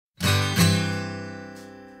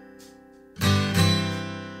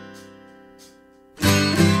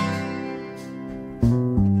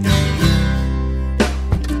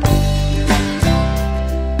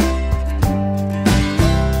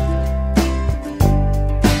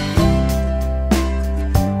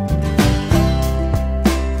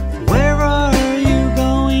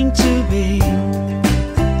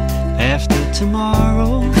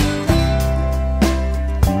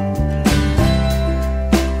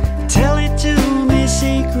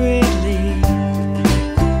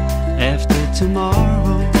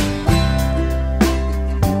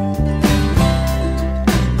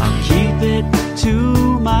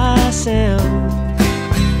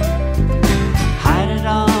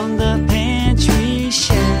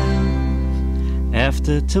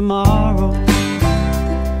after tomorrow.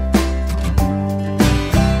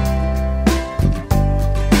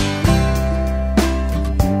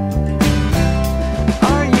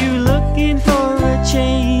 Are you looking for a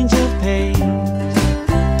change of pace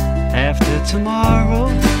after tomorrow?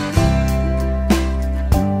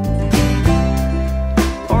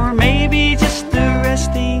 Or maybe just a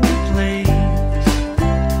resting place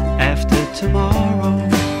after tomorrow?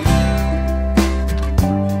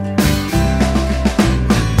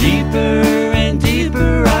 Deeper and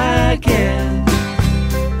deeper I get,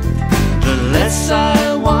 the less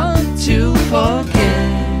I want to forget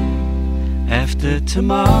after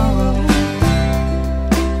tomorrow.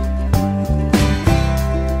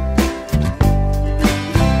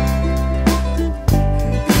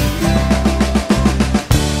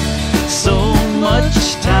 So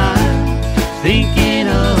much time thinking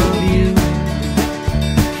of you,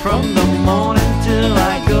 from the morning till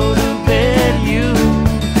I go to bed. You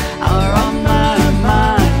are on my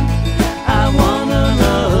mind, I wanna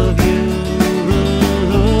love you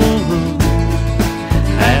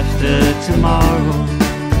after tomorrow.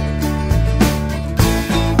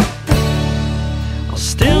 I'll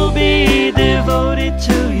still be devoted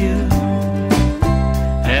to you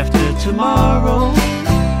after tomorrow.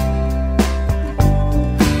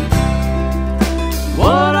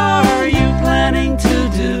 What are you planning to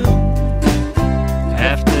do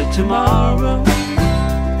after tomorrow?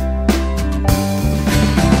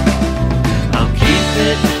 I'll keep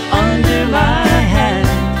it under my hand.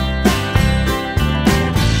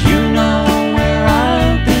 You know where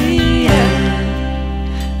I'll be at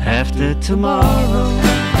after tomorrow.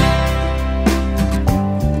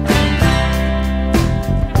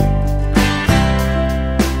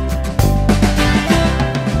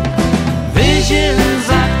 Visions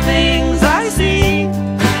are things I see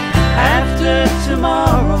after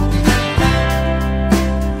tomorrow.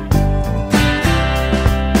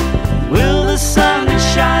 Will the sun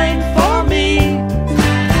shine for me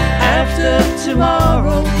after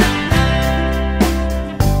tomorrow?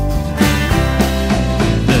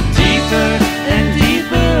 The deeper and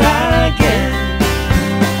deeper I get,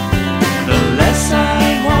 the less I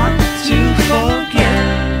want to forget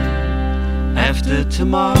after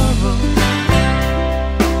tomorrow.